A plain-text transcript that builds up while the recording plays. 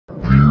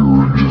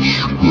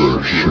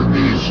Discretion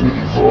is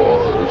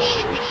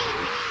advised.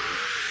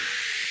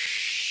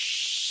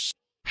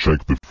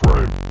 Check the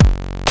frame.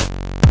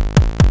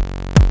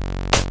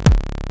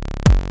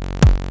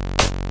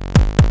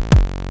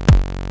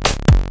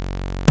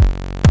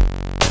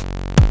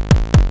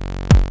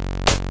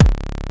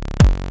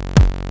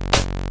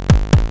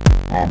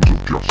 Arms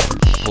of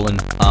justice. Pulling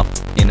up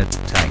in a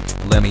tank.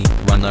 Let me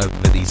run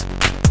over these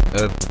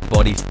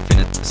body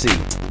finna see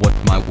what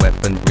my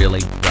weapon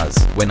really does.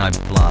 When I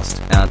blast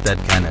out that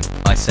cannon,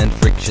 I send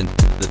friction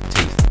to the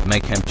teeth.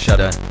 Make him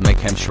shudder, make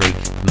him shriek,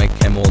 make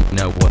him all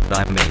know what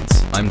I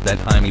means. I'm that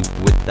homie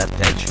with that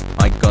edge.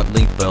 I got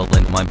lethal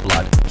in my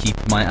blood. Keep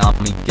my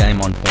army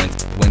game on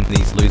point when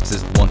these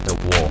losers want a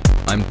war.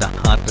 I'm the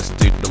hardest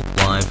dude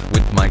alive.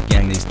 With my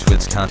gang these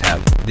twits can't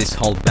have. This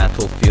whole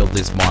battlefield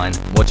is mine.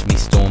 Watch me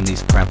storm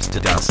these craps to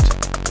dust.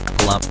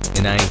 Pull up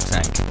in a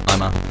tank.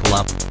 I'ma pull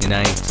up in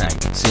a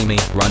tank. See me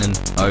running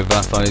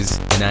over foes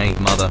in a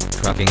mother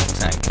trucking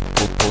tank.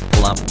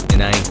 Pull up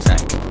in a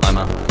tank.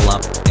 I'ma pull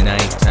up in a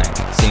tank.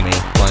 See me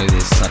blow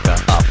this sucker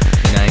up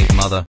in a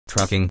mother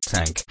trucking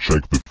tank.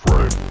 Shake the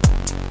frame.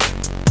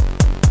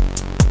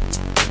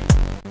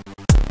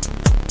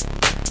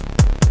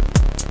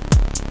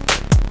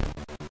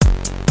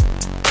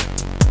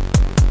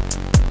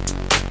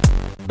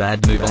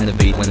 Bad move on the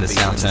beat when the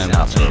sound turn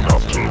up.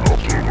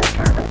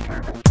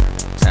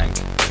 Tank,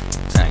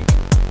 tank,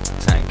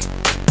 tank,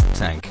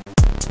 tank, tank,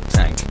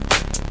 tank,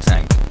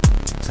 tank,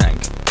 tank,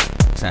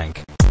 tank,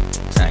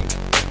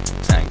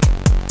 tank,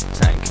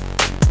 tank,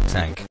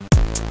 tank,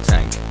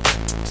 tank,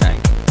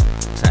 tank,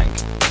 tank,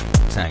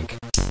 tank.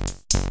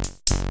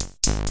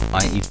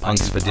 I eat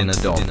punks for dinner,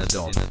 dog.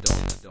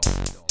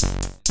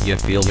 You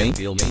feel me?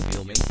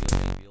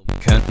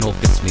 Colonel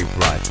fits me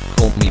right.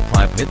 Call me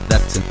private,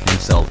 that's in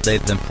himself. They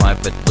them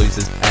private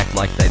losers act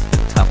like they the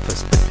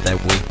toughest, but they're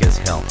weak as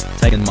hell.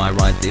 Taking my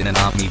ride in an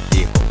army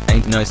vehicle.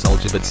 Ain't no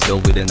soldier but still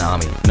with an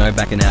army. No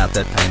backing out,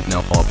 that ain't no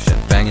option.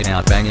 Bang it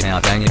out, bang it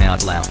out, bang it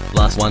out loud.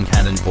 Last one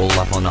cannonball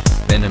up on a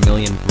Ben a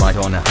million right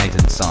on a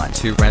hatin' side.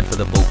 Too rad for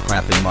the bull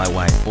crap in my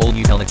way. All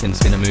you pelicans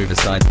finna move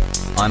aside.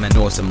 I'm an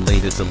awesome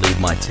leader to lead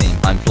my team.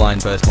 I'm flying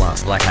first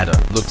class like Hatter.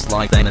 Looks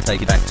like they gonna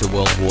take it back to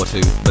World War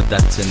II, but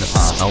that's in the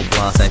past. I'll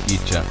blast that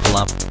future. Pull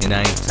up in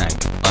a tank.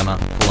 I'ma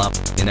pull up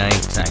in a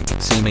tank.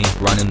 See me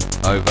running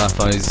over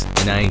foes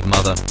in a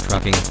mother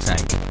trucking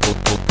tank.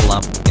 Pull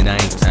up in a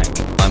tank.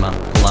 I'ma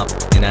pull up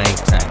in a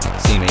tank.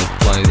 See me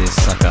blow this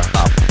sucker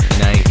up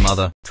in a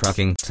mother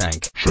trucking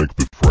tank. Shake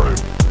the frame.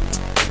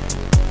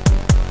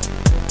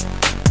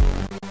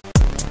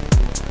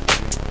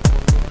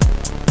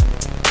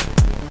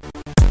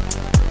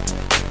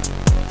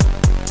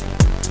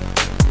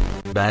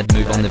 Bad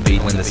move on the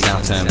beat when the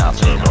sound turn up.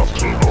 Tank,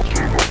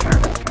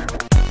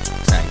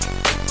 tank,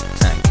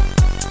 tank, tank,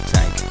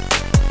 tank,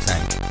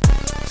 tank,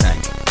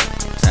 tank, tank,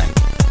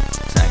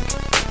 tank,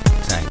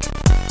 tank,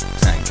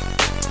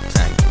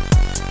 tank,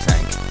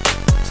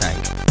 tank,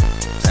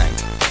 tank,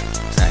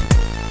 tank,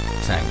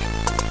 tank,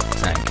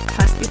 tank.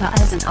 Fast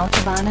überall sind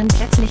Autobahnen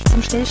plötzlich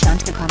zum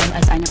Stillstand gekommen,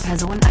 als eine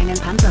Person einen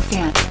Panzer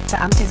fährt.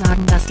 Beamte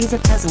sagen, dass diese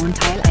Person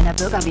Teil einer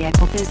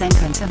Bürgerwehrgruppe sein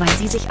könnte, weil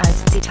sie sich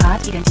als,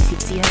 Zitat,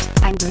 identifiziert,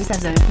 ein böser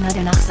Söldner,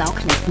 der nach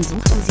Saugnäpfen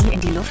sucht, um sie in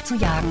die Luft zu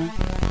jagen.